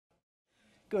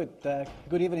Good.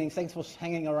 Good evening. Thanks for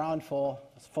hanging around for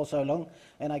so long.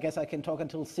 And I guess I can talk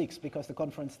until 6 because the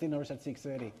conference dinner is at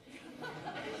 6:30.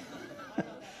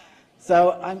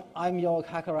 So I'm Jorg.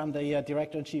 I'm the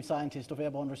Director and Chief Scientist of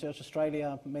Airborne Research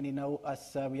Australia. Many know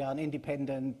us. We are an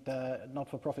independent,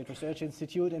 not-for-profit research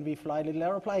institute, and we fly little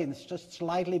aeroplanes, just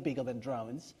slightly bigger than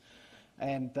drones.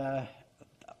 And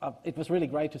it was really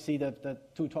great to see the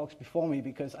two talks before me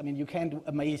because, I mean, you can do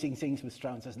amazing things with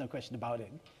drones. There's no question about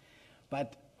it.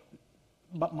 But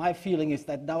my feeling is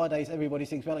that nowadays everybody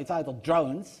thinks, well, it's either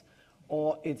drones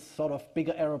or it's sort of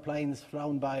bigger aeroplanes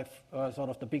flown by sort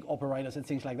of the big operators and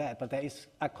things like that. But there is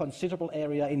a considerable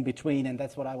area in between, and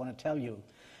that's what I want to tell you.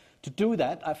 To do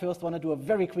that, I first want to do a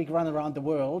very quick run around the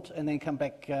world and then come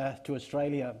back to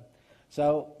Australia.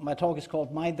 So my talk is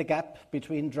called Mind the Gap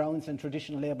Between Drones and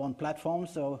Traditional Airborne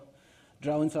Platforms. So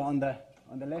drones are on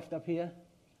the left up here.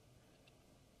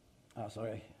 Oh,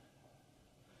 sorry.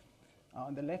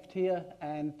 On the left here,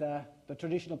 and the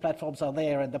traditional platforms are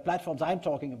there. And the platforms I'm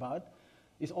talking about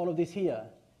is all of this here.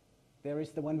 There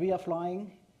is the one we are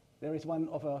flying. There is one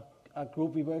of a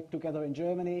group we work together in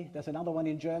Germany. There's another one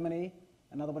in Germany,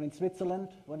 another one in Switzerland,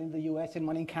 one in the US, and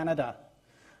one in Canada.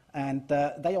 And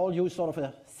they all use sort of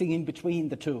a thing in between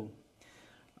the two.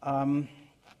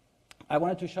 I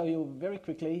wanted to show you very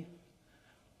quickly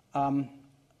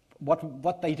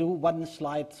what they do, one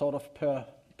slide sort of per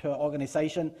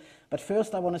organization. But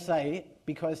first I want to say,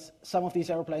 because some of these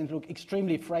airplanes look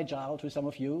extremely fragile to some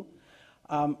of you,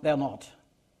 they're not.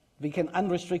 We can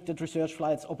unrestricted research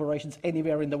flights, operations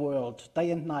anywhere in the world, day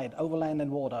and night, over land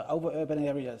and water, over urban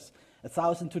areas,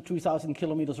 1,000 to 2,000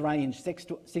 kilometers range, 6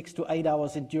 to 8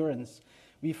 hours endurance.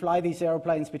 We fly these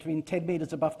airplanes between 10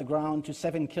 meters above the ground to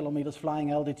 7 kilometers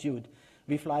flying altitude.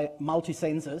 We fly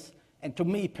multi-sensors, and to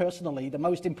me personally, the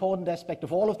most important aspect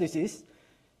of all of this is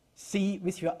see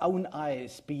with your own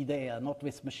eyes, be there, not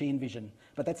with machine vision.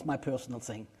 But that's my personal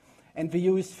thing. And we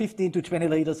use 15 to 20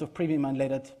 liters of premium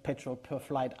unleaded petrol per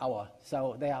flight hour.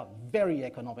 So they are very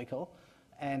economical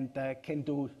and can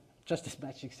do just as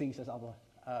magic things as other.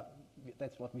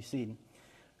 That's what we've seen.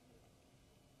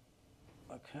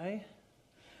 Okay.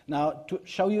 Now, to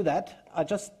show you that, I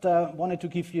just wanted to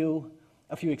give you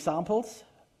a few examples.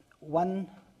 One,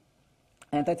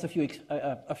 and that's a few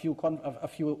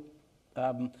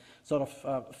sort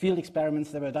of field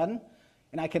experiments that were done.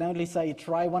 And I can only say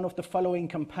try one of the following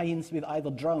campaigns with either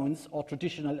drones or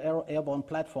traditional airborne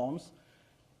platforms.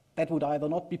 That would either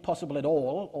not be possible at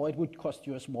all, or it would cost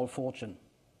you a small fortune.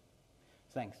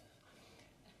 Thanks.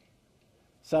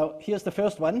 So here's the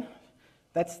first one.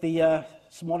 That's the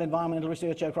Small Environmental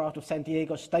Research Aircraft of San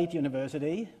Diego State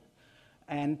University.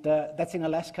 And that's in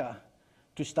Alaska,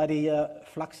 to study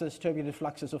turbulent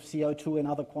fluxes of CO2 and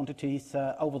other quantities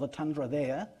over the tundra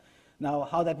there. Now,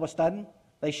 how that was done,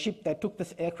 they took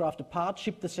this aircraft apart,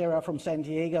 shipped the Sarah from San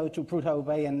Diego to Prudhoe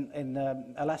Bay in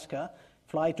Alaska,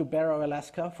 fly to Barrow,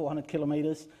 Alaska, 400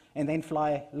 kilometers, and then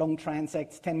fly long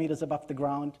transects 10 meters above the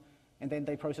ground, and then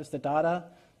they process the data,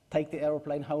 take the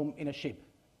aeroplane home in a ship.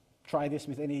 Try this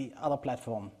with any other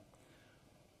platform.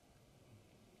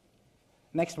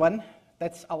 Next one,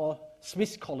 that's our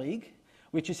Swiss colleague,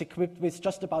 which is equipped with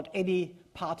just about any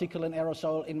particle and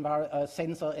aerosol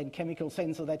sensor and chemical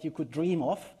sensor that you could dream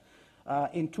of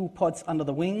in 2 pods under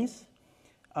the wings.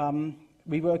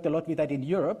 We worked a lot with that in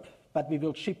Europe, but we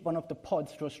will ship one of the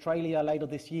pods to Australia later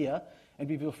this year, and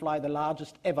we will fly the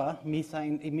largest ever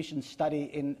methane emission study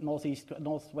in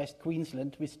northwest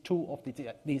Queensland with 2 of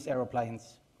these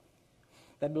aeroplanes.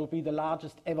 That will be the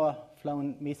largest ever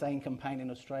flown methane campaign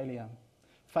in Australia,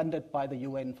 funded by the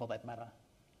UN for that matter.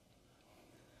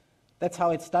 That's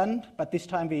how it's done, but this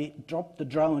time we dropped the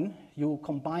drone. You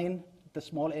combine the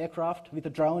small aircraft with the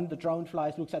drone. The drone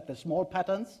looks at the small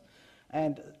patterns,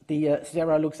 and the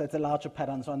Zera looks at the larger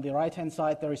patterns. On the right-hand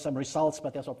side, there is some results,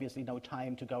 but there's obviously no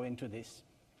time to go into this.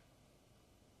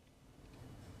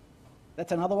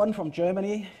 That's another one from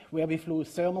Germany, where we flew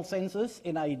thermal sensors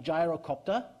in a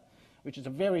gyrocopter, which is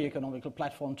a very economical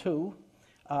platform too.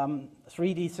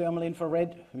 3D thermal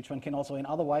infrared, which one can also in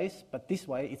other ways, but this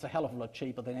way it's a hell of a lot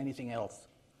cheaper than anything else.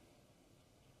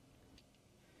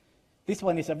 This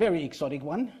one is a very exotic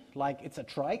one, like it's a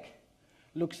trike.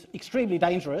 Looks extremely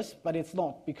dangerous, but it's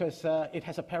not, because it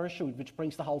has a parachute which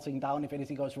brings the whole thing down if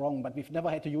anything goes wrong, but we've never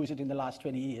had to use it in the last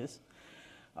 20 years.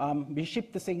 We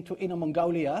shipped the thing to Inner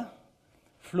Mongolia,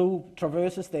 flew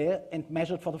traverses there, and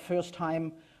measured for the first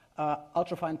time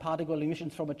ultrafine particle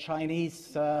emissions from a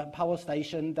Chinese power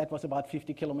station that was about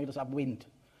 50 kilometers upwind.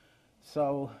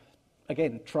 So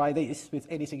again, try this with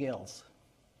anything else.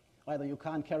 Either you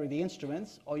can't carry the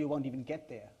instruments or you won't even get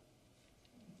there.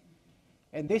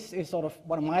 And this is sort of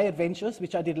one of my adventures,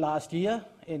 which I did last year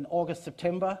in August,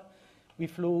 September. We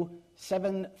flew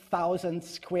 7,000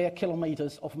 square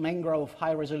kilometers of mangrove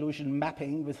high-resolution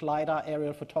mapping with LiDAR,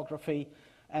 aerial photography,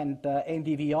 and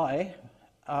NDVI,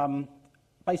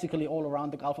 basically all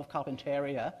around the Gulf of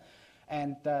Carpentaria.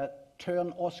 And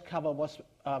Tern OS cover was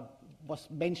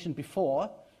mentioned before.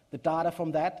 The data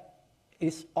from that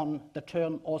is on the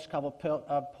Tern OS cover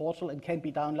portal and can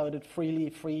be downloaded freely,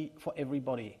 free for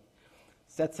everybody.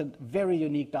 So that's a very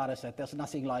unique data set. There's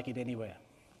nothing like it anywhere.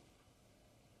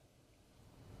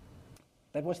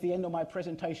 That was the end of my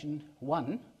presentation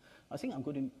 1. I think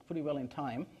I'm pretty well in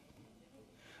time.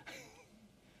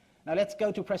 Now let's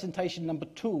go to presentation number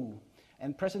 2.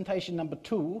 And presentation number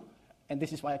 2, and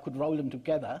this is why I could roll them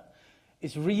together,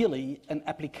 is really an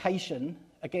application,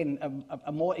 again,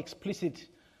 a more explicit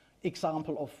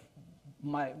example of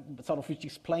my, sort of which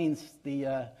explains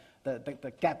the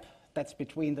gap that's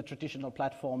between the traditional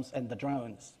platforms and the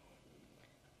drones.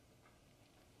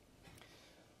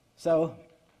 So,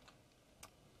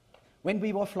 when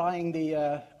we were flying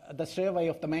the survey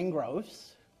of the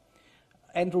mangroves,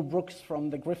 Andrew Brooks from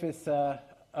the Griffith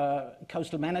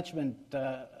Coastal Management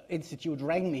Institute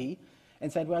rang me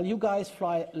and said, well, you guys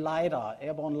fly LiDAR,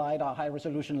 airborne LiDAR,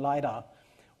 high-resolution LiDAR.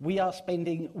 We are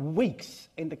spending weeks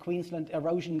in the Queensland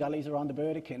erosion gullies around the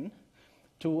Burdekin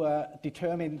to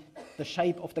determine the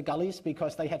shape of the gullies,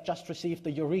 because they had just received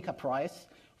the Eureka Prize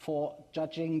for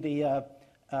judging the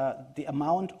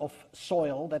amount of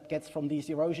soil that gets from these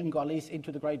erosion gullies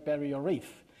into the Great Barrier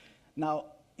Reef. Now,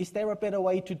 is there a better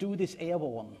way to do this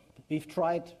airborne? We've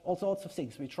tried all sorts of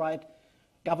things. We tried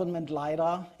government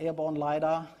LiDAR, airborne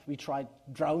LiDAR. We tried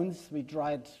drones. We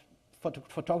tried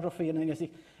photography and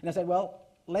anything. And I said, well,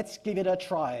 let's give it a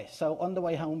try. So on the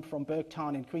way home from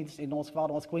Burketown in far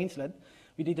north Queensland,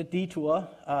 we did a detour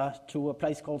to a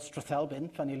place called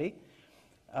Strathalbyn, funnily.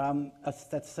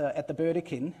 That's at the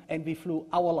Burdekin, and we flew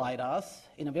our LiDARs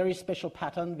in a very special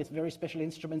pattern with very special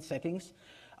instrument settings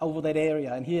over that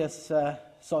area. And here's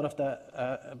sort of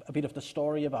a bit of the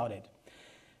story about it.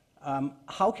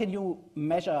 How can you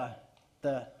measure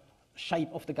the shape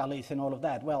of the gullies and all of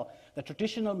that? Well, the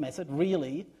traditional method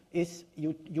really is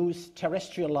you use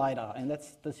terrestrial LiDAR, and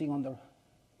that's the thing on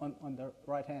the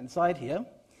right-hand side here.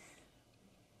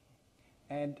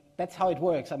 And that's how it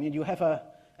works. I mean, you have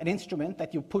an instrument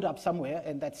that you put up somewhere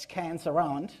and that scans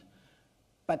around,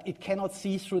 but it cannot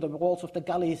see through the walls of the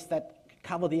gullies that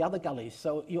cover the other gullies.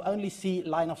 So you only see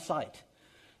line of sight.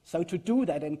 So to do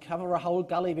that and cover a whole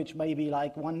gully, which may be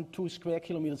like 1-2 square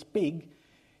kilometers big,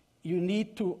 you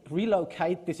need to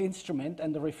relocate this instrument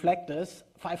and the reflectors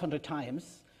 500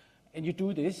 times. And you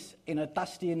do this in a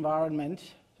dusty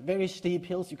environment, very steep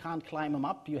hills, you can't climb them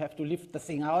up, you have to lift the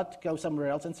thing out, go somewhere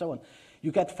else, and so on.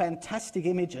 You get fantastic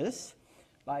images.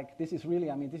 Like this is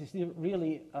really, I mean, this is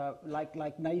really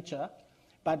like nature,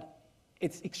 but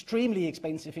it's extremely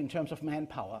expensive in terms of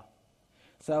manpower.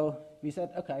 So we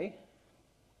said, okay,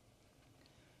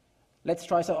 let's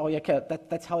try. So, oh yeah, okay,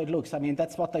 that's how it looks. I mean,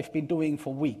 that's what they've been doing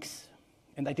for weeks,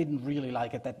 and they didn't really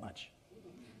like it that much.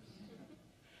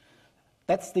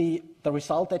 That's the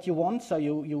result that you want. So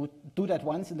you do that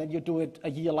once, and then you do it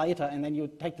a year later, and then you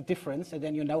take the difference, and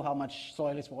then you know how much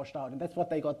soil is washed out. And that's what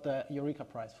they got the Eureka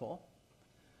Prize for.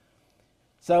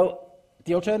 So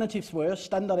the alternatives were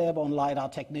standard airborne LiDAR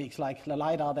techniques, like the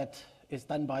LiDAR that is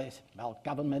done by, well,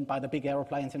 government, by the big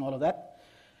aeroplanes and all of that.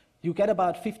 You get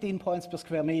about 15 points per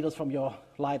square meters from your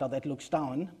LiDAR that looks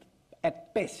down.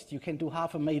 At best, you can do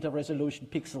 0.5 meter resolution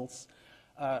pixels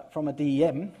from a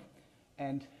DEM,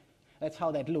 and that's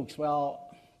how that looks. Well,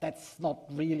 that's not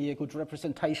really a good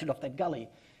representation of that gully.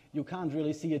 You can't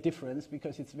really see a difference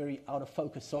because it's very out of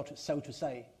focus, so to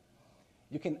say.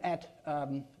 You can add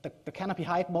the canopy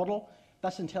height model.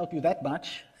 Doesn't help you that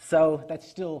much, so that's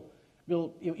still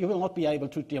you will not be able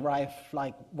to derive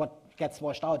like what gets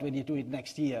washed out when you do it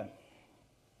next year.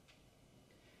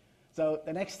 So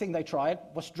the next thing they tried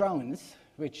was drones,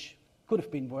 which could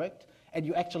have been worked, and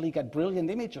you actually get brilliant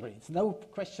imagery. It's no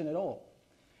question at all.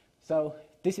 So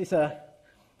this is a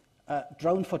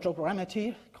drone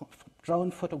photogrammetry,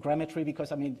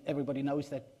 because I mean everybody knows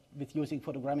that with using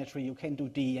photogrammetry you can do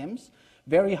DEMs,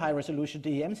 very high resolution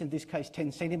DEMs, in this case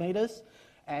 10 centimeters,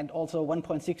 and also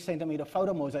 1.6 centimeter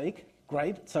photo mosaic.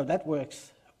 Great, so that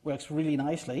works really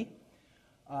nicely.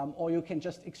 Or you can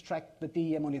just extract the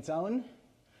DEM on its own.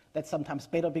 That's sometimes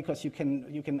better because you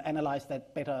can analyze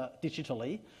that better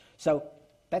digitally. So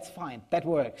that's fine, that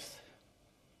works.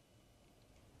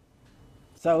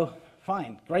 So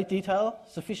fine, great detail,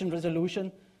 sufficient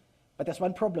resolution, but there's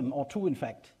one problem, or two in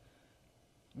fact.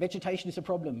 Vegetation is a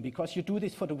problem because you do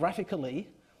this photographically.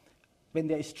 when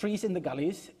there is trees in the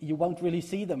gullies, you won't really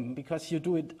see them because you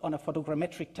do it on a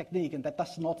photogrammetric technique, and that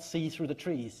does not see through the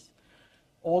trees.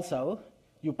 Also,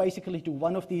 you basically do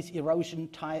one of these erosion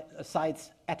sites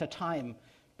at a time,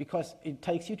 because it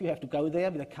takes you have to go there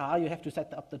with a car, you have to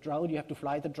set up the drone, you have to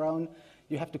fly the drone,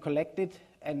 you have to collect it,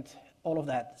 and all of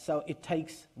that. So it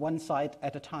takes one site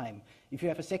at a time. If you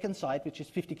have a second site, which is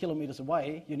 50 kilometers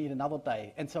away, you need another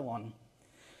day, and so on.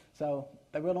 So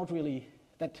they were not really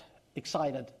that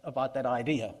excited about that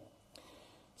idea.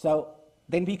 So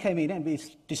then we came in and we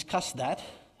discussed that,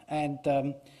 and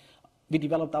we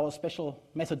developed our special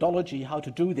methodology how to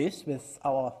do this with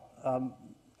our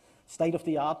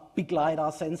state-of-the-art big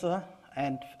LiDAR sensor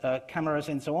and cameras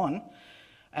and so on.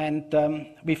 And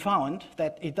we found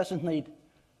that it doesn't need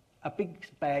a big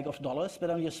bag of dollars, but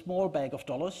only a small bag of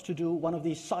dollars to do one of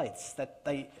these sites.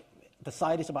 The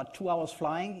site is about 2 hours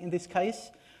flying in this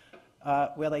case,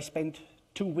 where they spent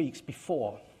 2 weeks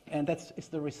before. And that is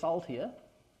the result here.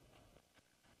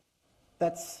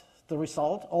 That's the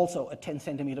result, also a 10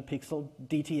 centimeter pixel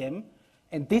DTM.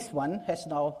 And this one has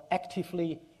now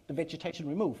actively the vegetation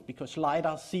removed because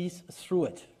LiDAR sees through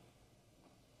it.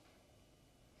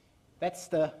 That's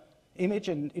the image,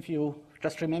 and if you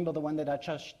just remember the one that I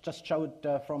just showed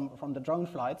from the drone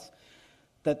flights,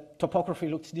 the topography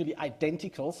looks nearly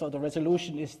identical, so the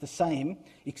resolution is the same,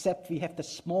 except we have the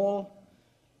small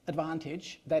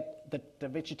advantage that the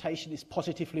vegetation is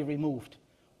positively removed.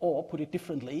 Or, put it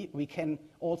differently, we can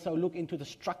also look into the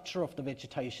structure of the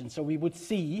vegetation. So we would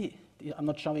see, I'm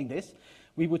not showing this,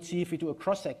 we would see if we do a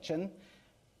cross-section,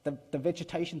 the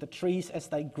vegetation, the trees as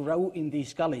they grow in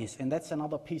these gullies, and that's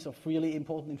another piece of really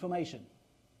important information.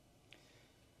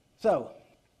 So,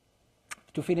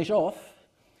 to finish off,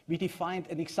 we defined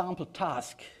an example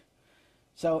task.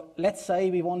 So let's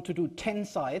say we want to do 10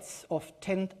 sites of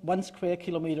 1 square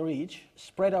kilometer each,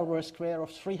 spread over a square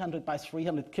of 300 by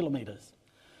 300 kilometers.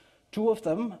 2 of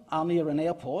them are near an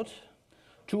airport.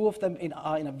 2 of them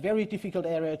are in a very difficult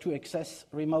area to access,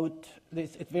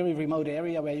 this very remote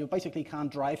area where you basically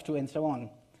can't drive to and so on.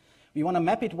 We want to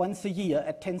map it once a year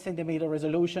at 10 centimeter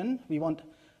resolution. We want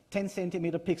 10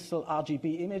 centimeter pixel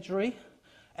RGB imagery.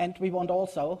 And we want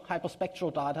also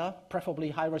hyperspectral data, preferably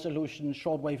high resolution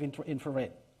shortwave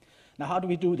infrared. Now, how do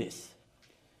we do this?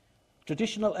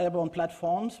 Traditional airborne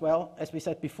platforms, well, as we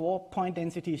said before, point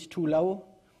density is too low.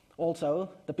 Also,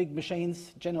 the big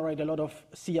machines generate a lot of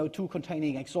CO2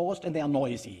 containing exhaust, and they are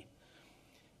noisy.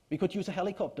 We could use a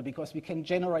helicopter because we can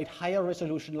generate higher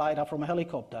resolution LiDAR from a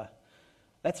helicopter.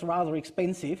 That's rather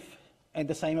expensive, and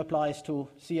the same applies to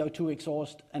CO2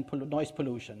 exhaust and noise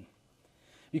pollution.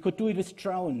 We could do it with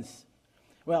drones.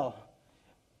 Well,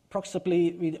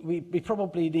 approximately, we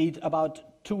probably need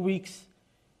about 2 weeks,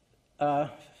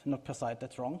 not per site,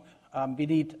 that's wrong. We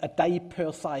need a day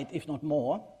per site, if not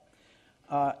more.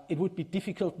 It would be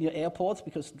difficult near airports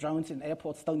because drones in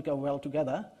airports don't go well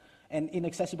together, and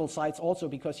inaccessible sites also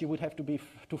because you would have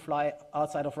to fly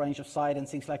outside of range of sight and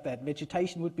things like that.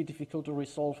 Vegetation would be difficult to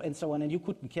resolve and so on, and you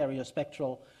couldn't carry a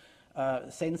spectral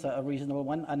sensor, a reasonable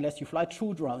one, unless you fly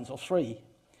 2 drones or 3.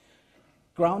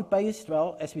 Ground-based,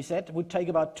 well, as we said, would take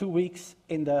about 2 weeks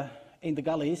in the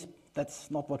gullies. That's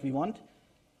not what we want.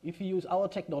 If you use our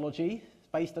technology,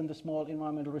 based on the small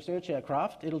environmental research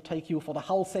aircraft, it'll take you for the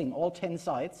whole thing, all 10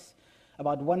 sites,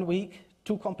 about 1 week,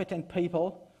 2 competent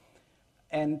people,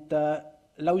 and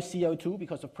low CO2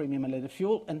 because of premium unleaded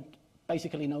fuel, and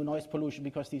basically no noise pollution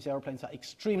because these airplanes are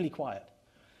extremely quiet.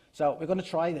 So we're going to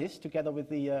try this together with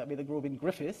the group in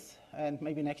Griffith, and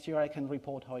maybe next year I can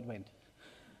report how it went.